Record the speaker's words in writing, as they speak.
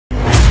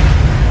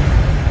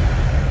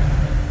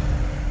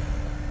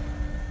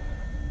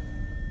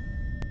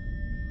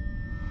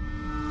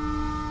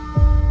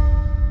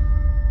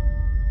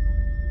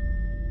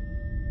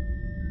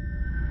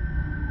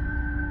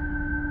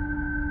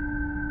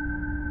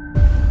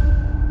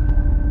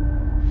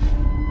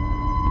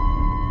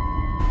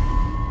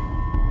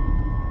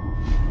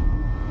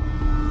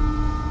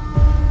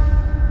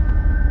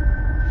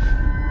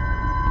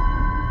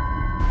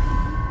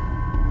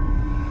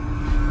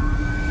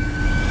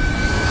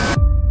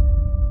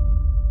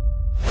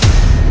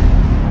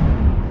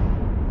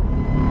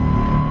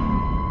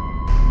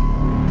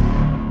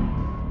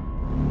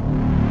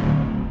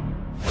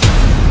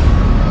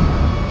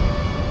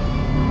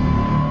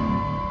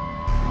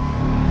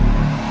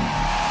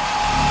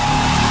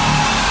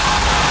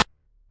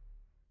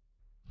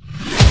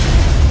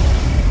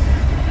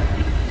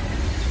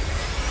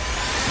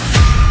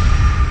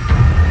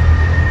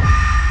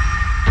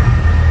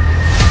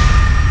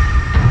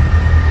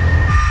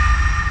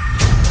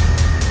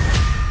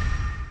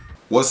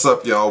What's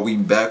up, y'all? We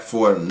back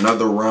for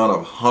another round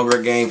of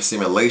Hunger Games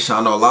simulation.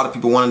 I know a lot of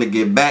people wanted to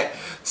get back.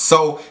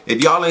 So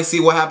if y'all ain't see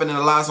what happened in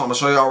the last one, I'm gonna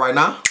show y'all right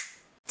now.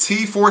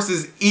 T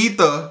forces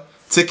Ether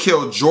to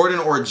kill Jordan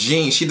or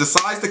Gene. She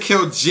decides to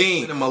kill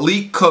Gene, and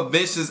Malik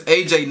convinces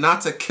AJ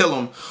not to kill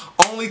him,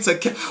 only to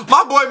kill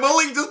my boy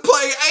Malik. Just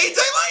playing AJ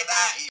like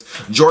that.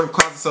 Jordan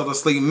cries himself to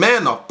sleep.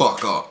 Man the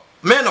fuck up.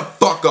 Man the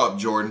fuck up,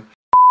 Jordan.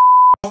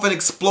 Off an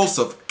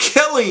explosive,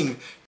 killing.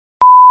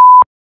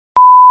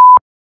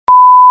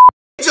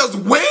 Just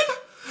win?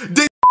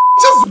 Did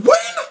just win?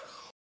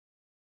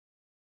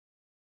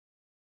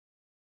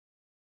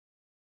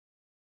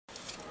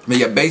 But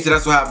yeah, basically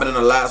that's what happened in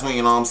the last one,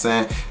 you know what I'm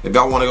saying? If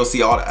y'all want to go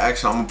see all the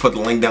action, I'm going to put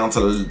the link down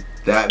to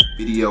that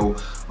video.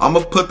 I'm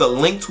going to put the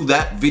link to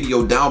that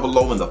video down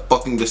below in the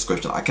fucking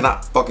description. I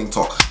cannot fucking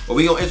talk. But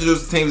we going to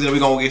introduce the teams and then we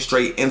going to get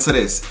straight into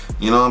this.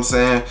 You know what I'm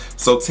saying?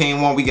 So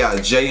team 1, we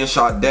got Jay and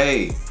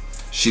Sade.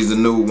 She's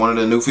one of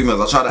the new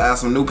females. I try to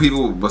ask some new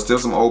people, but still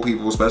some old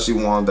people, especially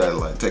one that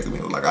like taking me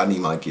like I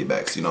need my kid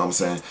back. You know what I'm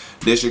saying?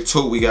 District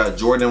 2, we got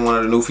Jordan, one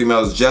of the new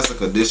females,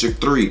 Jessica.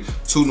 District 3,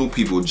 2 new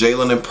people,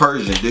 Jalen and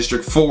Persian.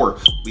 District 4,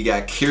 we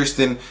got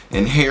Kirsten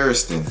and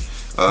Harrison.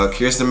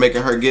 Kirsten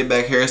making her get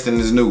back. Harrison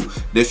is new.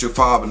 District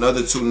 5,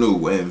 another 2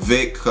 new, and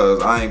Vic,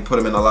 cause I ain't put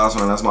him in the last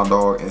one. That's my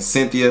dog. And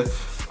Cynthia.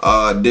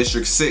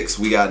 District 6,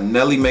 we got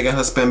Nelly making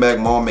her spin back.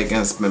 Mom making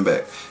her spin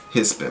back.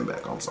 His spin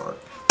back. I'm sorry.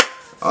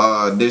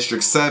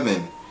 District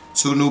 7,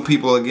 2 new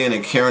people again,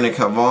 and Karen and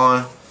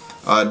Kavon.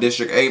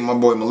 District 8, my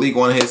boy Malik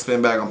wanted his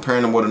spin back. I'm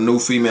pairing him with a new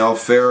female,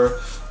 Farrah.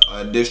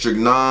 District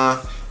 9,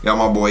 got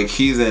my boy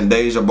Keeza and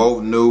Deja,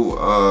 both new.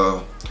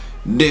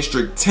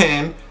 District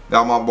 10,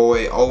 got my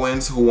boy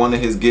Owens, who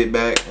wanted his get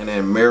back, and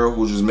then Mara,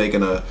 who's just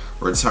making a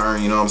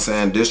return, you know what I'm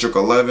saying? District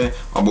 11,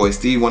 my boy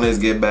Steve wanted his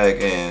get back,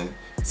 and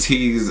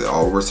T's a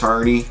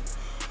returnee.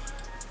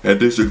 At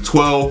District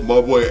 12,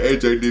 my boy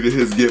AJ needed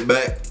his get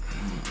back.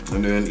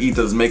 And then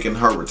Etha's making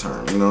her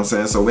return, you know what I'm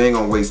saying? So we ain't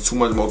gonna waste too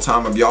much more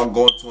time. If y'all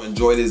going to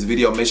enjoy this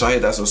video, make sure I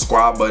hit that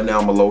subscribe button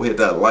down below, hit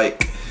that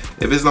like.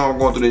 If it's not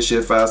going through this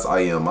shit fast, I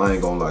ain't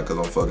gonna lie, cause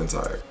I'm fucking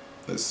tired.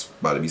 It's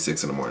about to be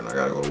 6 in the morning. I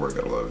gotta go to work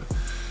at 11.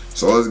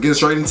 So let's get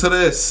straight into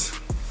this.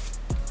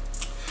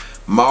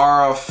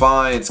 Mara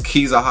finds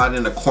Keeza hiding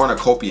in the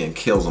cornucopia and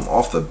kills him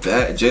off the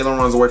bat. Jalen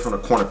runs away from the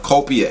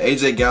cornucopia.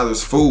 AJ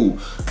gathers food.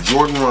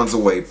 Jordan runs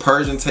away.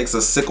 Persian takes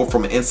a sickle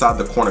from inside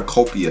the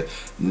cornucopia.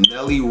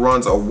 Nelly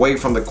runs away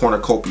from the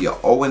cornucopia.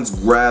 Owens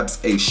grabs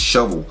a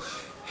shovel.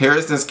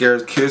 Harrison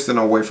scares Kirsten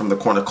away from the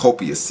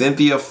cornucopia.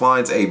 Cynthia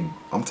finds a...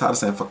 I'm tired of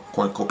saying fucking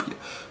cornucopia.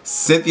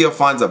 Cynthia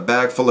finds a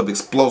bag full of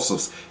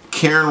explosives.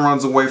 Karen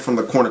runs away from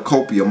the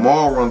cornucopia.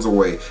 Maul runs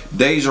away.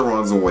 Deja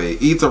runs away.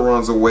 Ether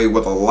runs away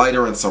with a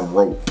lighter and some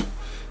rope.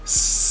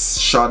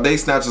 Sade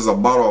snatches a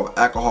bottle of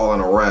alcohol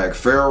and a rag.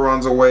 Farrah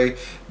runs away.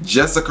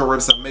 Jessica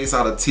rips a mace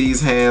out of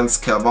T's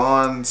hands.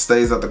 Kavon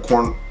stays at the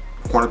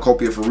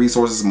cornucopia for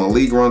resources.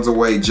 Malik runs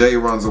away. Jay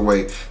runs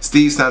away.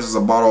 Steve snatches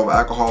a bottle of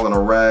alcohol and a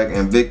rag,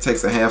 and Vic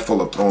takes a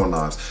handful of throwing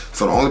knives.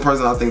 So the only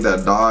person I think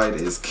that died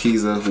is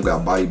Keeza, who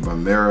got bodied by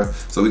Mara.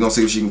 So we're gonna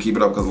see if she can keep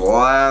it up, because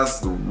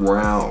last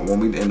round, when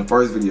we in the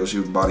first video, she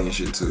was bodying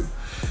shit too.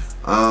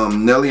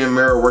 Nelly and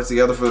Mara work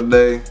together for the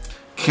day.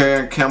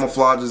 Karen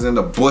camouflages in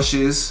the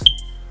bushes.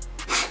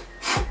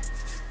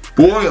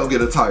 Boy, I'll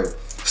get it tired.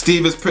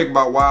 Steve is pricked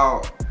by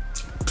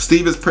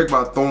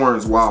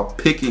thorns while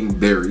picking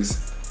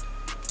berries.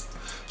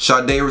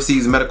 Sade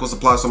receives medical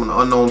supplies from an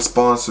unknown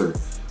sponsor.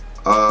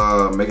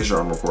 Making sure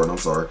I'm recording, I'm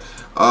sorry.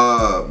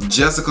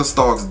 Jessica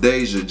stalks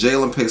Deja.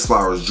 Jalen picks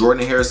flowers.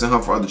 Jordan and Harrison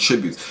hunt for other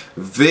tributes.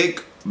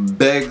 Vic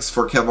begs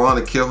for Kavon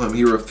to kill him.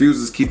 He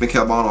refuses, keeping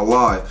Kavon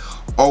alive.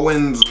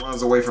 Owens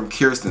runs away from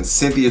Kirsten.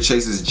 Cynthia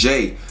chases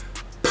Jay.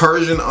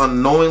 Persian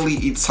unknowingly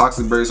eats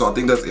toxic berries, so I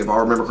think that's, if I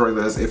remember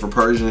correctly, that's it for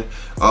Persian.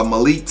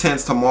 Malik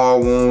tends to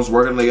Maul wounds,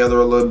 working together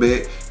a little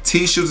bit.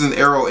 T shoots an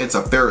arrow into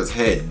Farrah's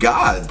head.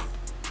 God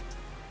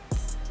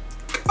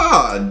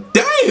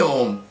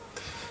damn!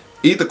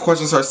 Ether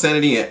questions her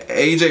sanity, and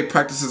AJ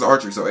practices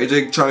archery. So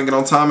AJ trying to get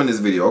on time in this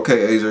video.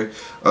 Okay, AJ.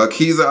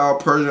 Keeza out,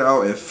 Persian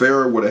out, and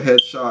Farrah with a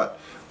headshot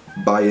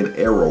by an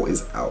arrow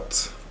is out.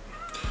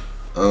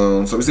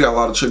 So we still got a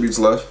lot of tributes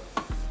left.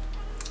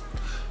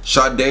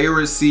 Sade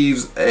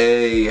receives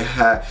a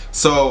hat.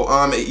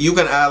 So you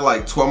can add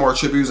like 12 more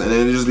tributes, and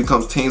then it just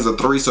becomes teams of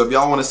 3. So if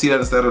y'all want to see that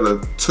instead of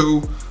the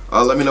 2,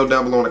 let me know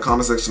down below in the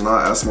comment section. I'll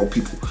ask more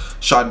people.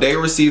 Sade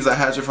receives a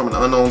hatchet from an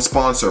unknown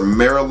sponsor.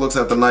 Mara looks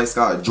at the night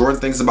sky.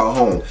 Jordan thinks about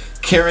home.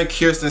 Karen,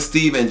 Kirsten,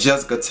 Steve, and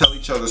Jessica tell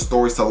each other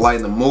stories to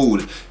lighten the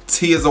mood.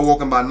 T is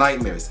awoken by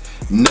nightmares.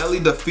 Nelly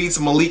defeats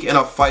Malik in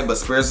a fight but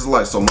spares his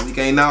life. So Malik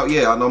ain't out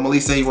yet. I know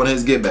Malik said he wanted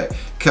his get back.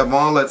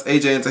 Kavon lets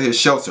AJ into his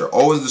shelter.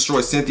 Owens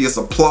destroys Cynthia's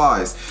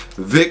supplies.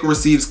 Vic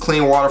receives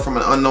clean water from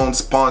an unknown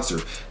sponsor.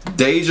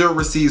 Deja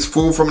receives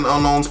food from an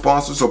unknown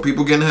sponsor. So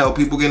people getting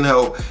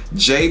help,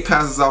 Jay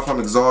passes out from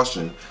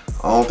exhaustion.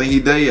 I don't think he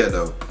dead yet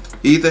though.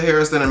 Ethan,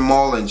 Harrison, and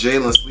Maul and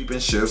Jalen sleep in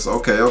shifts.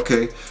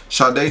 Okay.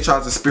 Sade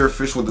tries to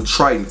spearfish with the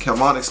Triton.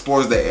 Kevon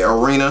explores the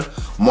arena.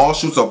 Maul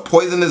shoots a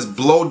poisonous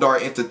blow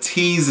dart into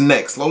T's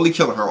neck, slowly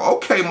killing her.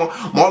 Okay,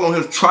 Maul on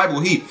his tribal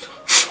heat.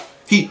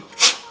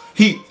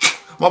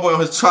 My boy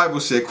on his tribal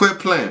shit. Quit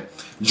playing.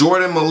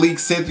 Jordan, Malik,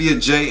 Cynthia,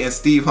 Jay, and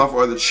Steve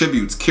Humphrey are the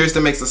tributes.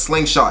 Kirsten makes a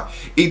slingshot.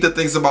 Ethan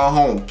thinks about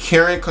home.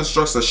 Karen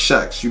constructs a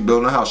shack. She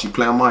building a house. She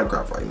playing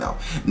Minecraft right now.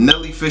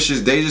 Nelly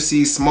fishes. Deja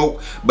sees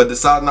smoke, but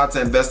decides not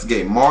to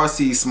investigate. Mara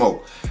sees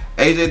smoke.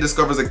 AJ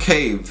discovers a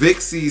cave. Vic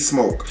sees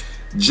smoke.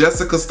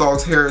 Jessica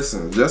stalks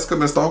Harrison. Jessica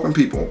been stalking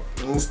people.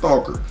 Little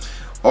stalker.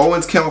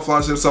 Owens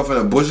camouflages himself in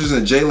the bushes,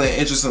 and Jalen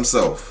injures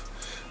himself.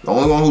 The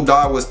only one who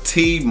died was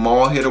T.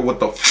 Maul hit her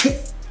with the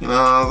you know what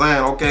I'm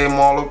saying? Okay,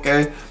 Maul,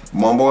 okay.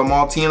 My boy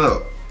Maul teeing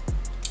up.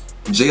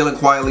 Jalen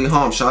quietly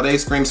hums. Sade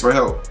screams for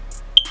help.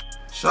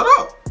 Shut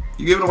up.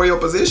 You giving away your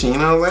position, you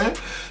know what I'm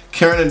saying?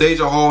 Karen and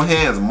Deja hold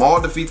hands.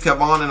 Maul defeats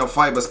Kevon in a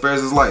fight but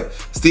spares his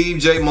life. Steve,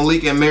 Jay,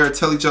 Malik, and Mary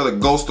tell each other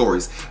ghost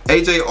stories.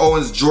 AJ,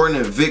 Owens, Jordan,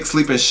 and Vic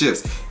sleep in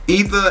shifts.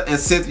 Ethan and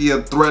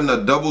Cynthia threaten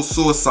a double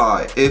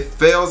suicide. It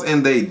fails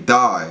and they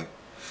die.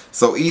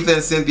 So Ethan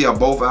and Cynthia are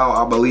both out,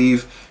 I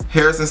believe.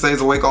 Harrison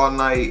stays awake all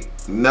night.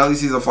 Nelly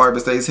sees a fire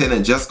but stays hidden.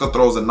 And Jessica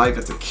throws a knife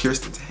into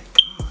Kirsten's head.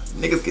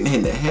 Niggas getting hit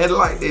in the head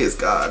like this,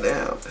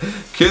 goddamn.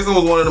 Kirsten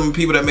was one of them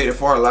people that made it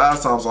far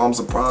last time, so I'm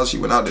surprised she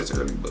went out this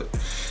early, but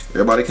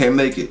everybody can't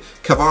make it.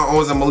 Kevon,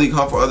 Owens, and Malik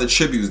hunt for other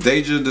tributes.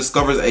 Deja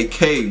discovers a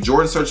cave.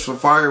 Jordan searches for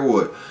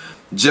firewood.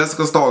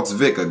 Jessica stalks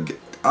Vic.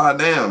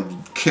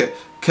 Goddamn.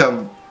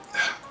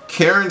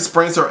 Karen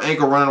sprains her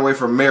ankle running away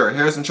from Mary.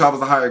 Harrison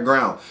travels to higher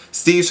ground.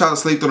 Steve tries to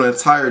sleep through the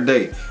entire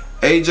day.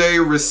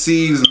 AJ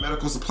receives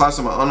medical supplies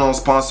from an unknown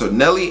sponsor.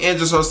 Nelly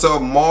injures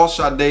herself. Maul,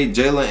 Sade,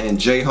 Jalen, and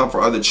Jay hunt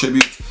for other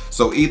tributes.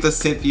 So Ethan,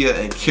 Cynthia,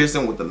 and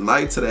Kirsten with the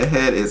knife to the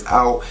head is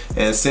out.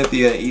 And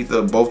Cynthia and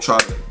Ethan both try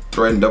to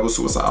threaten double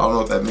suicide. I don't know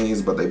what that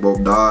means, but they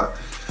both died.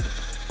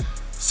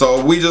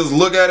 So we just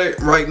look at it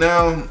right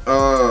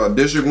now.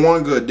 District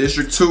 1 good,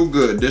 District 2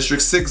 good,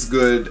 District 6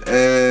 good,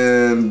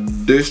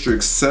 and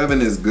District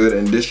 7 is good,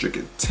 and District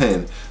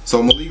 10.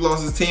 So Malik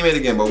lost his teammate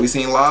again, but we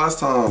seen last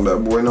time that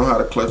boy know how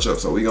to clutch up.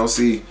 So we gonna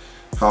see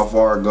how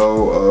far it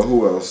go.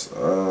 Who else?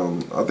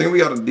 I think we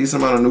got a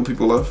decent amount of new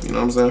people left, you know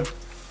what I'm saying?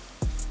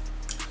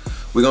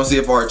 We're gonna see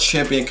if our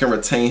champion can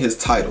retain his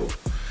title.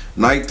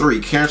 Night 3,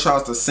 Karen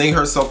tries to sing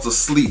herself to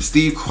sleep.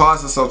 Steve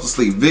cries himself to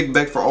sleep. Vic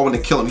begs for Owen to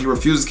kill him. He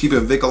refuses, keeping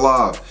Vic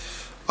alive.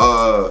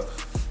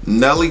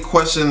 Nelly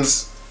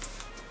questions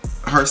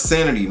her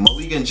sanity.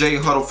 Malik and Jay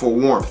huddle for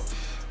warmth.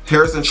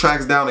 Harrison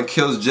tracks down and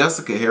kills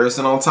Jessica.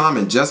 Harrison on time,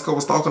 and Jessica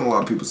was stalking a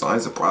lot of people, so I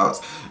ain't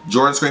surprised.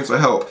 Jordan screams for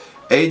help.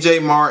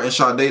 AJ, Mar, and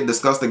Sade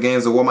discuss the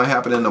games and what might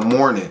happen in the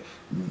morning.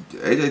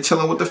 AJ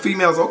chilling with the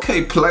females.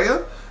 Okay,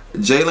 player.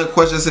 Jalen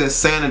questions his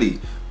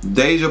sanity.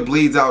 Deja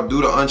bleeds out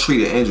due to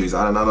untreated injuries.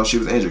 I did not know she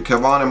was injured.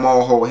 Kevon and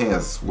Maul hold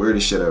hands.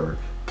 Weirdest shit ever.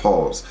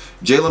 Pause.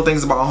 Jalen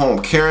thinks about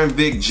home. Karen,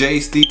 Vic, Jay,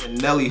 Steve,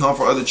 and Nelly hunt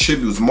for other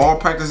tributes. Maul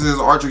practices his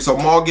archery, so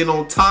Maul getting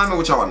on timing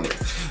with y'all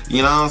niggas.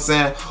 You know what I'm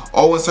saying?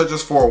 Owen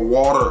searches for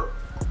water.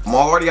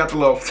 Maul already got the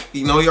little,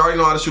 you know, he already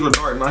know how to shoot a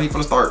dart. Now he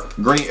finna start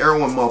green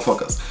arrowing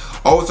motherfuckers.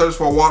 Owen searches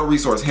for a water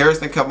resource.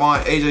 Harrison,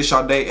 Kevon, AJ,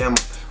 Sade,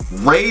 and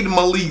raid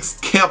Malik's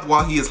camp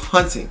while he is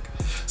hunting.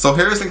 So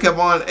Harrison,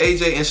 Kevon,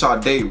 AJ, and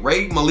Sade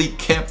raid Malik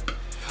camp.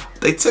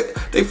 They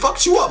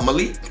fucked you up,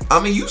 Malik.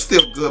 I mean, you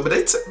still good, but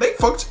they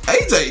fucked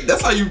AJ.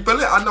 That's how you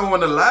feel it. I know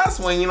in the last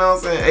one, you know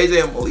what I'm saying,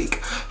 AJ and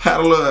Malik had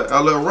a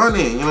little run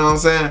in, you know what I'm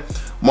saying.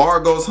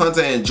 Mara goes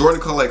hunting and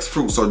Jordan collects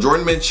fruit. So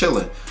Jordan been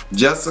chilling.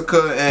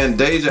 Jessica and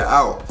Deja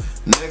out.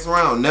 Next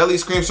round, Nelly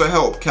screams for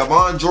help.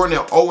 Kevon, Jordan,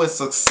 and Owen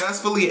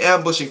successfully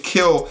ambush and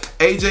kill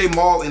AJ,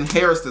 Maul, and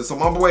Harrison. So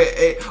my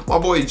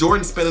boy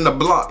Jordan spinning the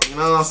block, you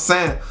know what I'm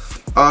saying.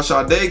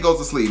 Sade goes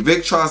to sleep.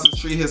 Vic tries to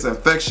treat his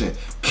infection.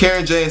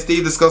 Karen, Jay, and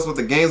Steve discuss what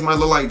the games might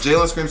look like.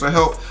 Jalen screams for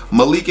help.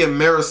 Malik and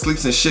Mara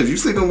sleeps in shifts. You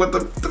sleeping with the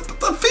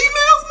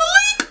females,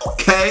 Malik?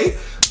 Okay.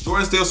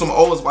 Jordan steals from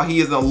Owens while he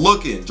isn't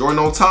looking. Jordan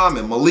on time,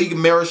 and Malik,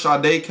 Mara,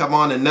 Sade,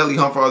 Kevon, and Nelly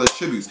hunt for other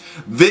tributes.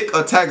 Vic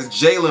attacks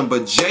Jalen,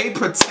 but Jay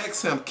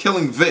protects him,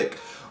 killing Vic.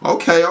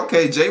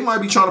 Okay. Jay might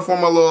be trying to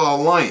form a little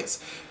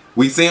alliance.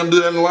 We see him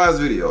do that in the last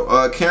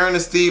video. Karen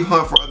and Steve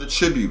hunt for other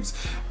tributes.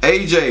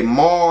 AJ,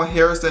 Maul,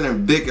 Harrison,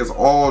 and Vic is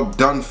all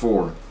done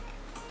for.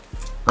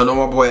 I know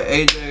my boy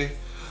AJ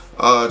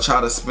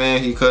tried to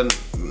spin, he couldn't,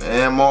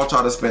 and Maul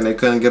tried to spin, they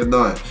couldn't get it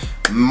done.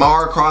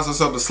 Mar cries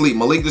himself to sleep.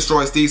 Malik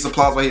destroys Steve's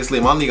supplies while he's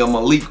asleep. My nigga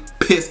Malik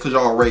pissed because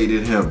y'all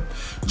raided him.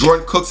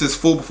 Jordan cooks his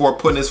food before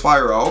putting his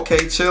fire out.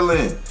 Okay,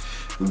 chillin'.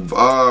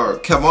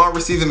 Kevon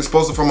receives an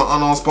explosive from an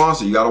unknown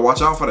sponsor. You gotta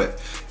watch out for that.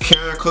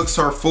 Karen cooks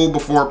her food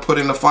before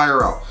putting the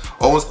fire out.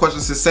 Owens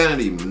questions his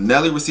sanity.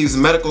 Nelly receives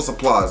medical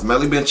supplies.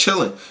 Melly been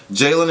chilling.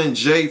 Jalen and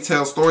Jay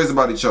tell stories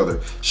about each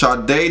other.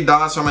 Sade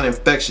dies from an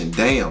infection.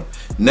 Damn.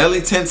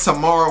 Nelly tends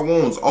Tamara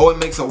wounds. Owen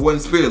makes a wooden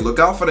spear. Look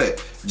out for that.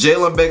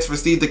 Jalen begs for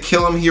Steve to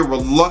kill him. He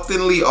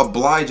reluctantly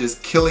obliges,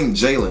 killing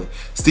Jalen.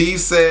 Steve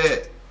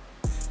said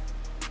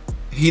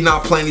he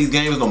not playing these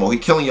games no more. He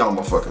killing y'all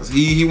motherfuckers.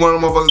 He one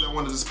of the motherfuckers that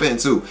wanted to spin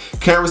too.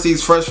 Karen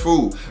receives fresh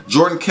food.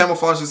 Jordan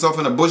camouflages himself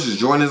in the bushes.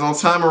 Jordan is on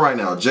timer right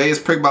now. Jay is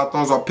pricked by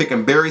thorns while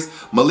picking berries.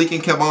 Malik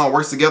and Kevon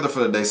works together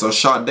for the day. So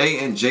Sade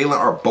and Jalen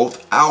are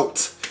both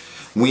out.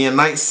 We in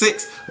night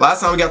 6.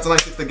 Last time we got to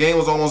night 6, the game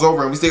was almost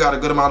over and we still got a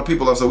good amount of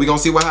people left. So we gonna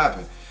see what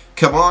happened.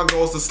 Kevon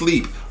goes to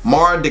sleep.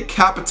 Mara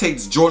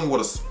decapitates Jordan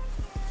with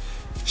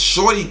a...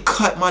 Shorty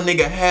cut my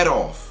nigga head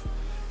off.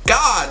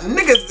 God,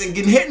 niggas been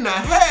getting hit in the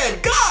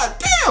head. God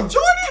damn,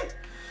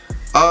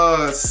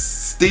 Jordan.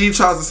 Steve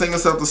tries to sing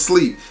himself to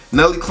sleep.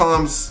 Nelly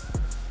climbs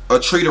a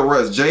tree to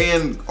rest. Jay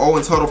and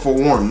Owen huddle for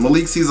warmth.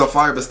 Malik sees a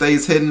fire but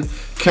stays hidden.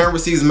 Karen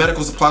receives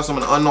medical supplies from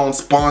an unknown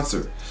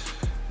sponsor.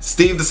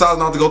 Steve decides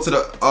not to go to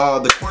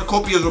the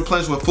cornucopia is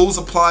replenished with food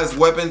supplies,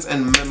 weapons,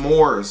 and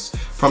memoirs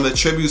from the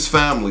tribute's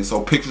family,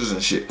 so pictures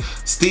and shit.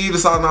 Steve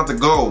decides not to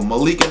go.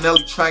 Malik and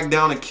Nelly track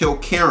down and kill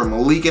Karen.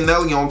 Malik and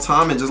Nelly on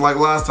time and just like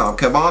last time.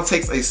 Kevon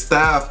takes a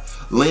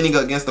staff leaning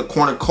against the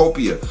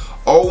cornucopia.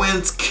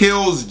 Owens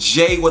kills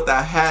Jay with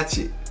a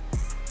hatchet.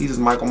 He just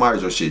Michael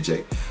Myers your shit,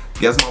 Jay.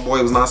 Guess my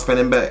boy was not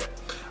spinning back.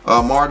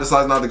 Mara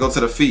decides not to go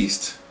to the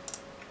feast.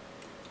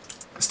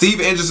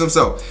 Steve injures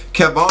himself.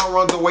 Kevon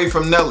runs away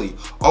from Nelly.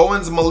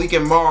 Owens, Malik,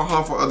 and Mara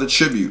hunt for other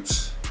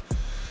tributes.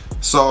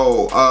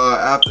 So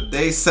after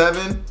day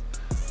 7,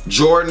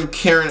 Jordan,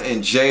 Karen,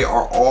 and Jay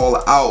are all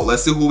out.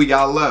 Let's see who we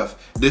got left.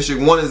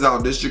 District 1 is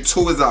out. District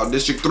 2 is out.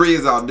 District 3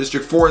 is out.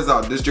 District 4 is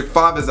out. District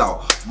 5 is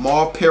out.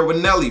 Maul paired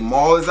with Nelly.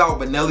 Maul is out,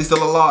 but Nelly's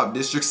still alive.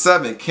 District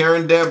 7,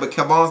 Karen dead, but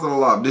Kevon's still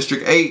alive.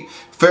 District 8,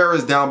 Farrah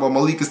is down, but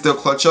Malik can still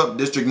clutch up.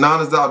 District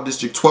 9 is out.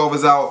 District 12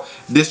 is out.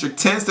 District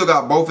 10 still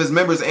got both his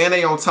members and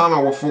they on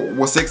timer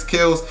with 6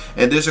 kills.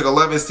 And District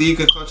 11, Steve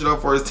can clutch it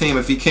up for his team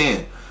if he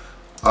can.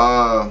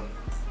 Kevon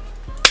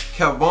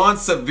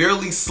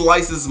severely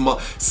slices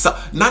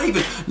not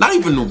even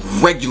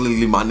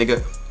regularly, my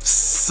nigga.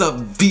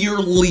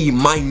 Severely,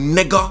 my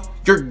nigga.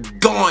 You're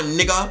gone,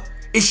 nigga.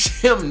 It's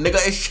him, nigga.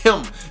 It's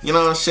him. You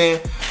know what I'm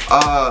saying?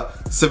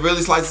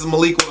 Severely slices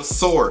Malik with a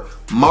sword.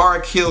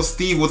 Mara kills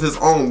Steve with his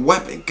own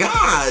weapon.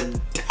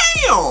 God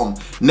damn.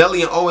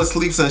 Nelly and Owen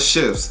sleeps and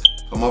shifts.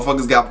 The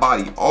motherfuckers got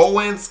body.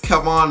 Owens,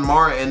 Kevon,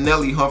 Mara, and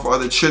Nelly hunt for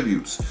other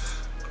tributes.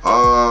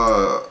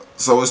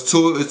 So it's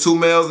two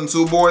males and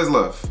 2 boys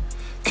left.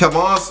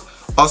 Kevon's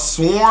a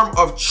swarm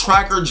of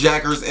tracker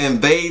jackers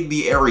invade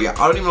the area.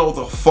 I don't even know what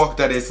the fuck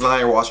that is, and I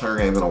ain't watched Hunger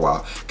Games in a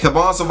while.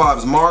 Kevon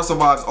survives, Mara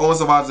survives, Owen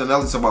survives, and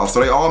Nelly survives. So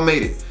they all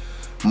made it.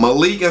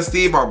 Malik and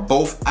Steve are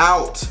both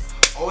out.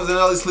 Owens and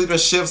Nelly sleep in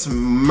shifts.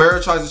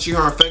 Mara tries to cheat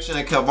her infection,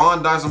 and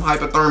Kevon dies from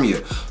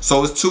hypothermia.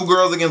 So it's 2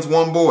 girls against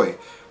 1 boy.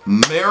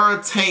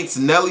 Mara taints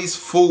Nelly's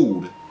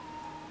food.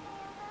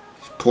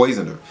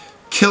 Poisoned her,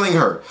 killing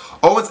her.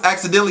 Owens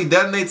accidentally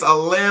detonates a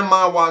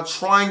landmine while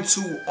trying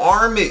to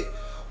arm it,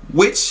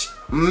 which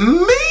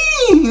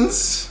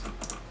means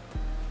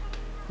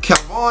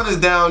Kevon is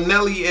down,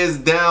 Nelly is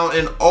down,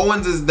 and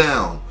Owens is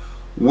down.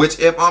 Which,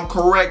 if I'm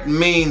correct,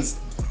 means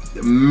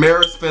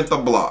Mara spent the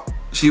block.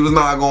 She was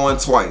not going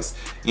twice.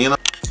 You know?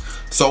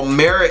 So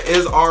Mara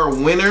is our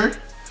winner.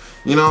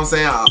 You know what I'm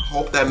saying? I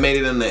hope that made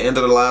it in the end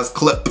of the last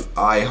clip.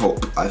 I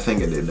hope. I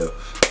think it did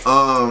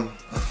though.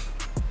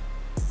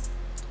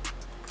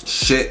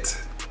 Shit.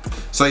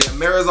 So yeah,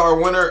 Mara's our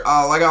winner.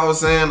 Like I was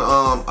saying,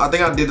 I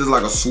think I did this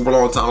like a super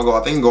long time ago.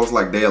 I think it goes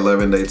like day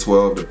 11, day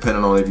 12,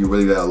 depending on if you're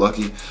really that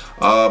lucky.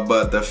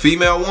 But the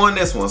female won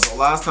this one. So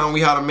last time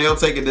we had a male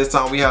take it, this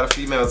time we had a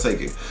female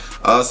take it.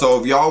 So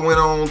if y'all went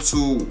on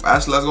to,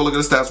 actually let's go look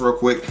at the stats real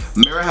quick.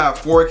 Mara had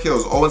 4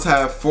 kills, Owens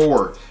had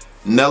 4.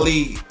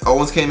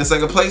 Owens came in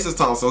 2nd place this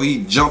time, so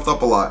he jumped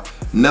up a lot.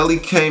 Nelly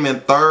came in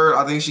 3rd.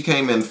 I think she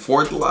came in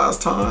 4th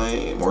last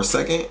time, or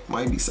 2nd,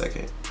 might be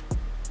 2nd.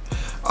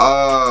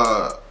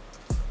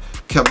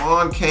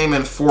 Kevon came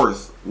in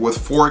 4th with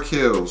 4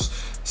 kills.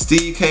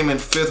 Steve came in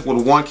 5th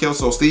with 1 kill,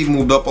 so Steve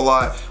moved up a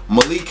lot.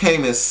 Malik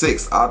came in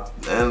 6th,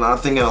 and I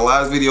think in the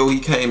last video he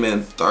came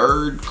in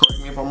 3rd, correct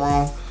me if I'm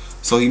wrong.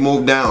 So he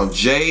moved down.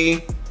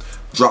 Jay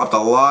dropped a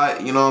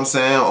lot, you know what I'm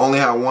saying, only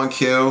had 1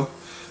 kill.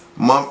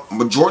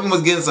 But Jordan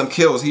was getting some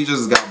kills, he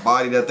just got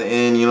bodied at the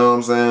end, you know what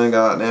I'm saying,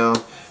 goddamn.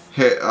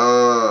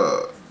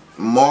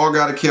 Maul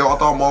got a kill. I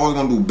thought Maul was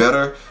gonna do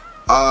better.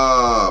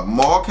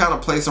 Maul kind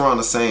of placed around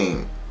the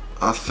same,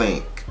 I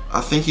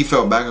think he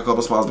fell back a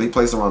couple spots, but he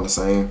placed around the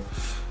same.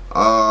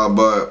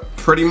 But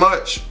pretty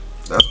much,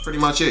 that's pretty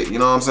much it, you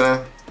know what I'm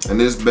saying? And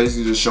this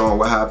basically just showing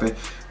what happened.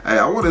 Hey,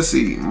 I want to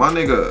see my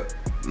nigga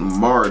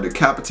Mara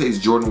decapitates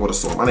Jordan with a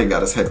sword. My nigga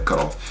got his head cut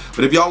off.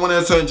 But if y'all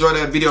wanted to enjoy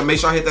that video, make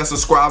sure I hit that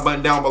subscribe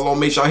button down below.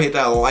 Make sure I hit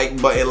that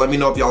like button. Let me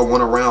know if y'all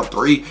want a round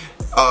 3.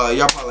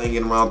 Y'all probably ain't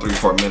getting round 3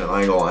 for a minute.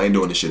 I ain't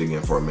doing this shit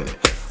again for a minute.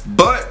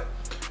 But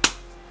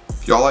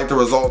if y'all like the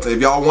results, if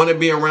y'all want to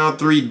be in round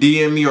 3,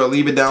 DM me or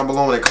leave it down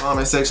below in the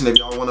comment section if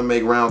y'all want to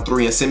make round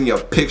 3, and send me a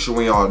picture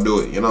when y'all do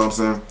it, you know what I'm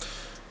saying?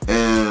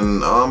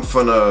 And I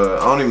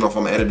don't even know if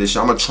I'm gonna edit this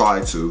shit. I'm gonna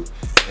try to,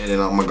 and then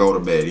I'm gonna go to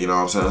bed, you know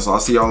what I'm saying? So I'll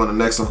see y'all in the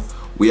next one.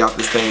 We out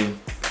this thing.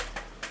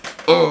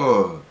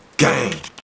 Gang.